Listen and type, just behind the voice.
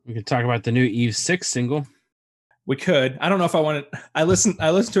We could talk about the new Eve 6 single. We could. I don't know if I want to. I listened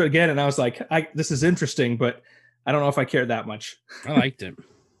to it again, and I was like, this is interesting, but I don't know if I cared that much. I liked it.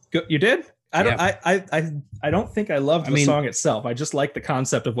 You did? I don't. Yeah. I don't think I loved the song itself. I just like the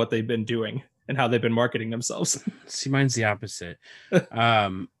concept of what they've been doing and how they've been marketing themselves. See, mine's the opposite.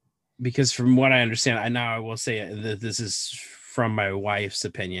 Because from what I understand, I will say that this is from my wife's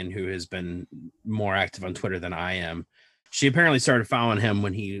opinion, who has been more active on Twitter than I am. She apparently started following him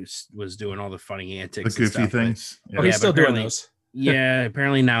when he was doing all the funny antics, the goofy things. Yeah. Oh, he's still doing those. Yeah,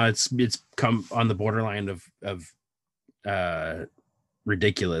 apparently now it's come on the borderline of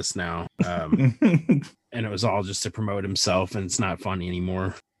ridiculous now. And it was all just to promote himself, and it's not funny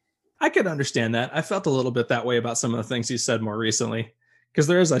anymore. I could understand that. I felt a little bit that way about some of the things he said more recently, because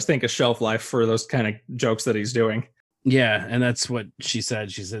there is, I think, a shelf life for those kind of jokes that he's doing. Yeah, and that's what she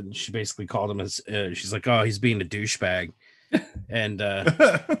said. She basically called him as she's like, oh, he's being a douchebag. And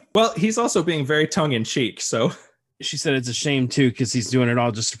well, he's also being very tongue-in-cheek, so she said it's a shame too, because he's doing it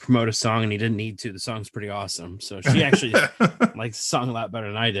all just to promote a song, and he didn't need to. The song's pretty awesome. So she actually liked the song a lot better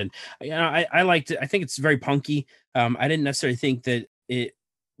than I did. I liked it. I think it's very punky. I didn't necessarily think that it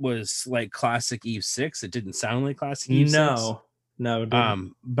was like classic Eve 6. It didn't sound like classic Eve 6. No.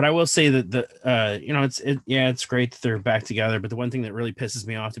 But I will say that it's great that they're back together. But the one thing that really pisses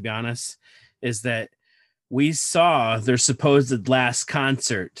me off, to be honest, is that we saw their supposed last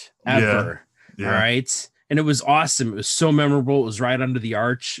concert ever. Yeah. All right. And it was awesome. It was so memorable. It was right under the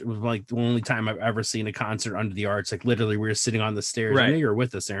arch. It was like the only time I've ever seen a concert under the arch. Like literally we were sitting on the stairs. Right. I know you were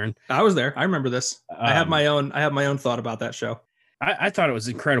with us, Aaron. I was there. I remember this. I have my own thought about that show. I thought it was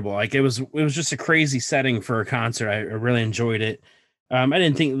incredible. Like it was just a crazy setting for a concert. I really enjoyed it. I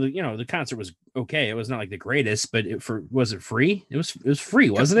didn't think, the concert was okay. It was not like the greatest, but was it free? It was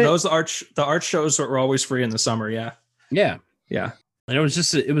free, wasn't it? The arch shows were always free in the summer. Yeah. Yeah. Yeah. And it was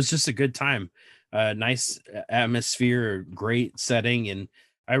just a good time. Nice atmosphere, great setting. And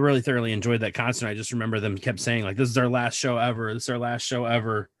I really thoroughly enjoyed that concert. I just remember them kept saying like, this is our last show ever. This is our last show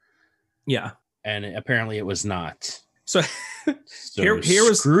ever. Yeah. And apparently it was not. So here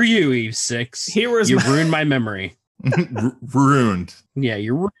was, screw you, Eve 6. You ruined my memory. Ruined. Yeah,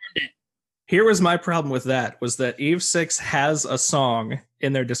 you ruined it. Here was my problem with that, was that Eve 6 has a song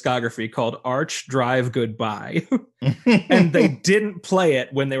in their discography called Arch Drive Goodbye. And they didn't play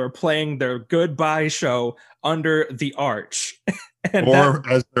it when they were playing their goodbye show under the arch.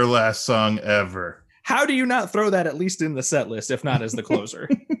 As their last song ever. How do you not throw that at least in the set list, if not as the closer?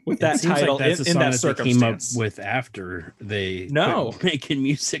 With that title like that's in that circumstance. They came up with after they quit making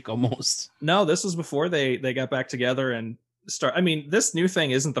music almost. No, this was before they got back together and start. I mean, this new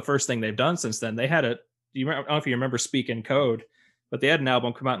thing isn't the first thing they've done since then. They had I don't know if you remember Speak in Code, but they had an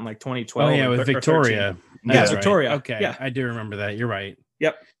album come out in like 2012. Oh yeah, with Victoria. Yeah, Victoria. Right. Okay, yeah. I do remember that. You're right.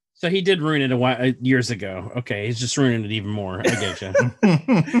 Yep. So he did ruin it years ago. Okay, he's just ruining it even more. I get you.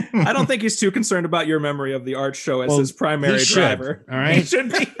 I don't think he's too concerned about your memory of the Arch show as his primary driver. All right, he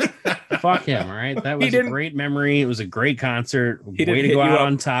should be. Fuck him. All right, that was a great memory. It was a great concert. Way to go out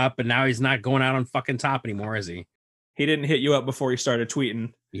on top, and now he's not going out on fucking top anymore, is he? He didn't hit you up before he started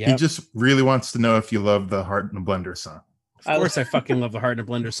tweeting. Yep. He just really wants to know if you love the Heart in a Blender song. Of course, I fucking love the Heart in a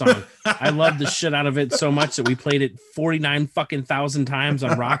Blender song. I love the shit out of it so much that we played it 49 fucking thousand times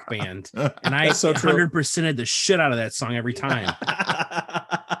on Rock Band, and I 100%ed the shit out of that song every time.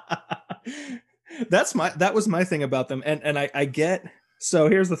 That was my thing about them, and I get. So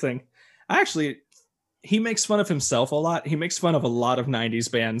here's the thing. He makes fun of himself a lot. He makes fun of a lot of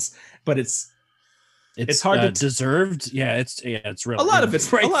 90s bands, but it's hard to deserved. Yeah, it's really a lot of it's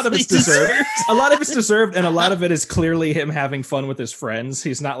deserved. A lot of it's deserved, and a lot of it is clearly him having fun with his friends.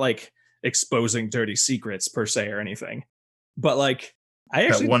 He's not like exposing dirty secrets per se or anything. But like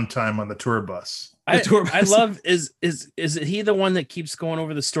that one time on the tour bus. I love is it he the one that keeps going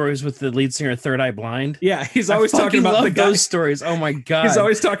over the stories with the lead singer of Third Eye Blind? Yeah, he's always talking about those stories. Oh my god, he's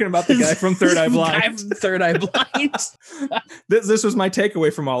always talking about the guy from Third Eye Blind. Third Eye Blind. This was my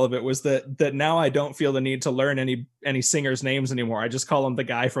takeaway from all of it, was that now I don't feel the need to learn any singers' names anymore. I just call him the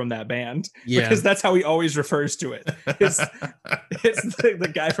guy from that band, because that's how he always refers to it. It's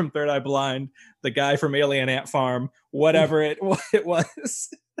the guy from Third Eye Blind, the guy from Alien Ant Farm, whatever it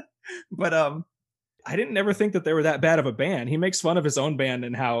was. But I didn't ever think that they were that bad of a band. He makes fun of his own band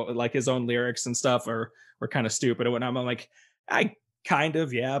and how like his own lyrics and stuff were kind of stupid. And when I'm like, I kind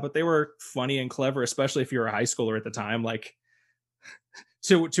of, yeah, but they were funny and clever, especially if you were a high schooler at the time. Like,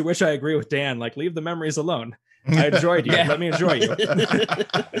 to which I agree with Dan, like, leave the memories alone. I enjoyed you. Let me enjoy you.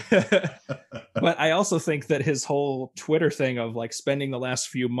 But I also think that his whole Twitter thing of like spending the last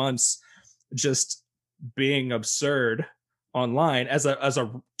few months just being absurd online as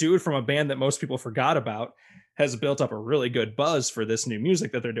a dude from a band that most people forgot about, has built up a really good buzz for this new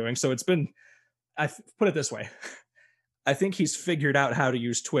music that they're doing. So it's been, put it this way, I think he's figured out how to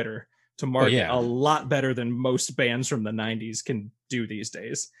use Twitter to market a lot better than most bands from the 90s can do these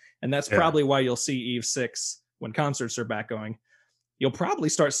days. And that's probably why you'll see Eve 6 when concerts are back going. You'll probably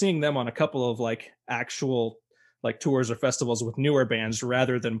start seeing them on a couple of like actual like tours or festivals with newer bands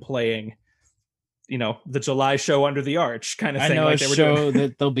rather than playing, you know, the July show under the arch kind of thing. I know like a show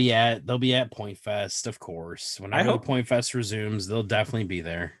that they'll be at Point Fest, of course. Whenever the Point Fest resumes, they'll definitely be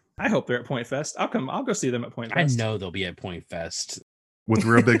there. I hope they're at Point Fest. I'll go see them at Point Fest. I know they'll be at Point Fest with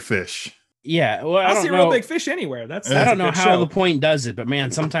Real Big Fish. Yeah, well, I'll see Real Big Fish anywhere. That's I don't know how the Point does it, but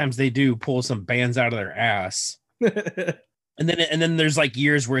man, sometimes they do pull some bands out of their ass. And then there's like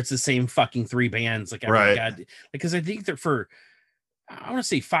years where it's the same fucking 3 bands. Like, God, because I think that for I want to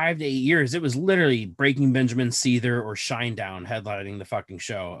say 5 to 8 years, it was literally Breaking Benjamin, Seether, or Shinedown headlining the fucking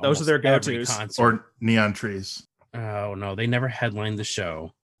show. Those are their go-tos. Or Neon Trees. Oh no, they never headlined the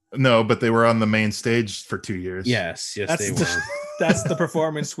show. No, but they were on the main stage for 2 years. Yes, they were. That's the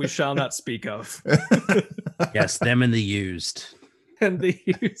performance we shall not speak of. Yes, them and the Used. And the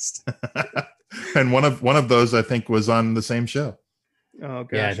Used. And one of those I think was on the same show. Oh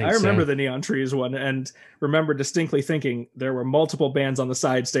gosh, I remember the Neon Trees one, and remember distinctly thinking there were multiple bands on the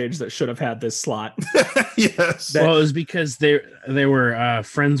side stage that should have had this slot. Yes. Well, it was because they were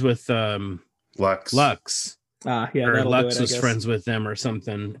friends with Lux. Yeah, or Lux was friends with them or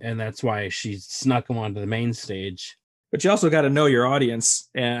something, and that's why she snuck them onto the main stage. But you also got to know your audience,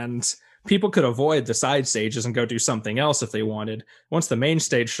 and people could avoid the side stages and go do something else if they wanted. Once the main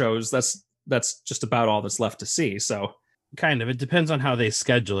stage shows, that's just about all that's left to see. So kind of, it depends on how they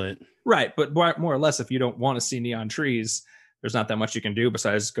schedule it. Right, but more or less, if you don't want to see Neon Trees, there's not that much you can do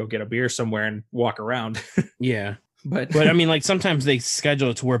besides go get a beer somewhere and walk around. Yeah. But I mean, like sometimes they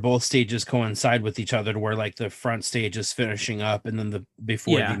schedule it to where both stages coincide with each other, to where like the front stage is finishing up and then the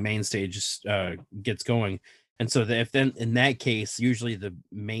main stage gets going. And so if then in that case, usually the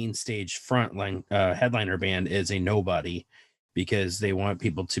main stage front line headliner band is a nobody, because they want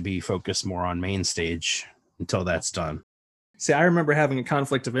people to be focused more on main stage until that's done. See, I remember having a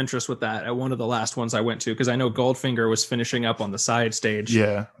conflict of interest with that at one of the last ones I went to, because I know Goldfinger was finishing up on the side stage.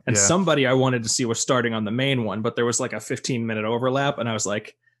 Yeah. And somebody I wanted to see was starting on the main one, but there was like a 15-minute overlap. And I was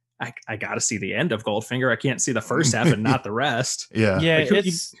like, I got to see the end of Goldfinger. I can't see the first half and not the rest. Yeah. Yeah. Like,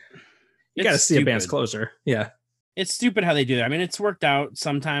 you got to see a band's closer. Yeah. It's stupid how they do that. I mean, it's worked out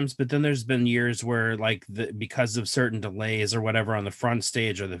sometimes, but then there's been years where like because of certain delays or whatever on the front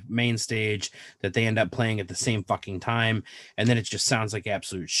stage or the main stage, that they end up playing at the same fucking time. And then it just sounds like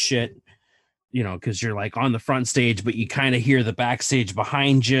absolute shit, you know, because you're like on the front stage, but you kind of hear the backstage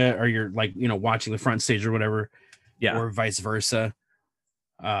behind you, or you're like, you know, watching the front stage or whatever. Yeah. Or vice versa.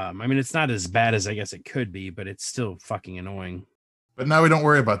 I mean, it's not as bad as I guess it could be, but it's still fucking annoying. But now we don't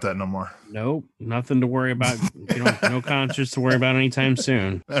worry about that no more. Nope, nothing to worry about. No concerts to worry about anytime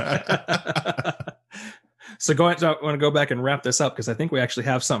soon. So I want to go back and wrap this up, because I think we actually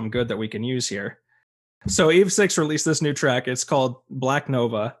have something good that we can use here. So Eve 6 released this new track. It's called Black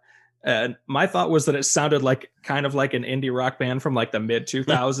Nova. And my thought was that it sounded like kind of like an indie rock band from like the mid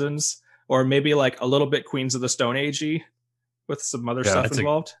 2000s, or maybe like a little bit Queens of the Stone Age-y with some other stuff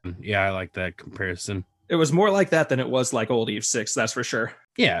involved. Yeah, I like that comparison. It was more like that than it was like old Eve 6, that's for sure.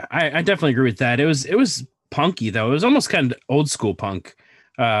 Yeah, I definitely agree with that. It was punky though. It was almost kind of old school punk.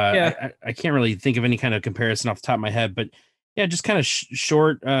 I can't really think of any kind of comparison off the top of my head, but yeah, just kind of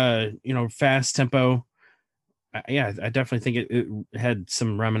short, fast tempo. I definitely think it had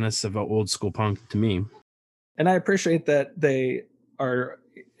some reminiscence of old school punk to me. And I appreciate that they are,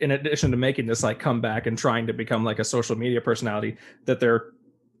 in addition to making this like comeback and trying to become like a social media personality, that they're,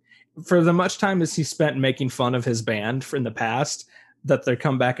 for the much time as he spent making fun of his band in the past, that they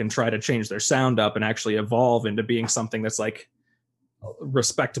come back and try to change their sound up and actually evolve into being something that's like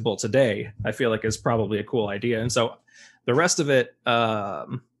respectable today, I feel like is probably a cool idea. And so the rest of it,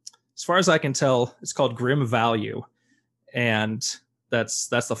 as far as I can tell, it's called Grim Value. And that's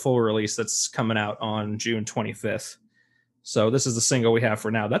the full release that's coming out on June 25th. So this is the single we have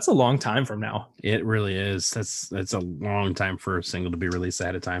for now. That's a long time from now. It really is. That's a long time for a single to be released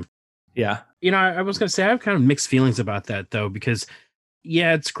ahead of time. Yeah. You know, I was going to say, I have kind of mixed feelings about that, though, because,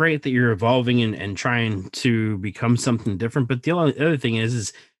 yeah, it's great that you're evolving and trying to become something different. But the other thing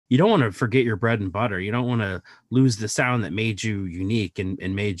is you don't want to forget your bread and butter. You don't want to lose the sound that made you unique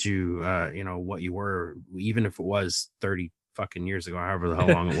and made you, what you were, even if it was 30 fucking years ago, however the hell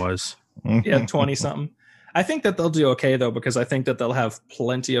long it was. Yeah, 20 something. I think that they'll do okay though, because I think that they'll have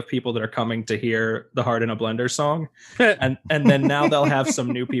plenty of people that are coming to hear the Heart in a Blender song, and then now they'll have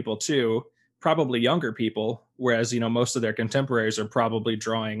some new people too, probably younger people. Whereas most of their contemporaries are probably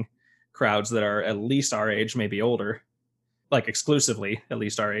drawing crowds that are at least our age, maybe older, like exclusively at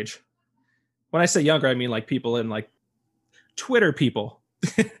least our age. When I say younger, I mean like people in like Twitter people.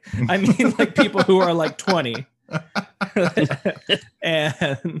 I mean like people who are like 20.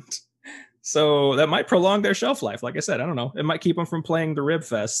 And so that might prolong their shelf life. Like I said, I don't know. It might keep them from playing the Rib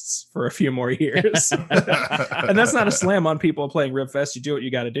Fests for a few more years. And that's not a slam on people playing Rib Fest. You do what you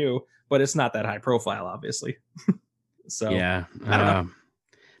got to do, but it's not that high profile, obviously. So yeah, I don't know.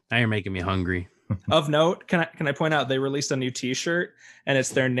 Now you're making me hungry. Of note, can I point out they released a new T-shirt and it's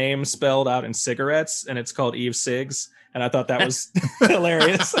their name spelled out in cigarettes and it's called Eve Cigs, and I thought that was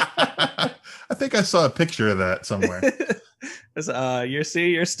hilarious. I think I saw a picture of that somewhere.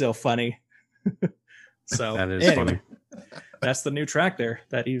 You're still funny. So that is funny. That's the new track there,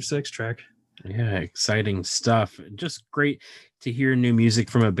 that Eve Cigs track. Yeah, exciting stuff. Just great to hear new music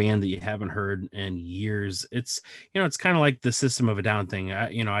from a band that you haven't heard in years. It's it's kind of like the System of a Down thing.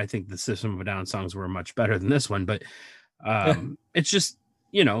 I think the System of a Down songs were much better than this one, but it's just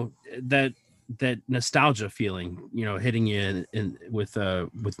that nostalgia feeling, hitting you in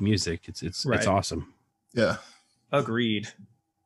with music. It's awesome. Yeah, agreed.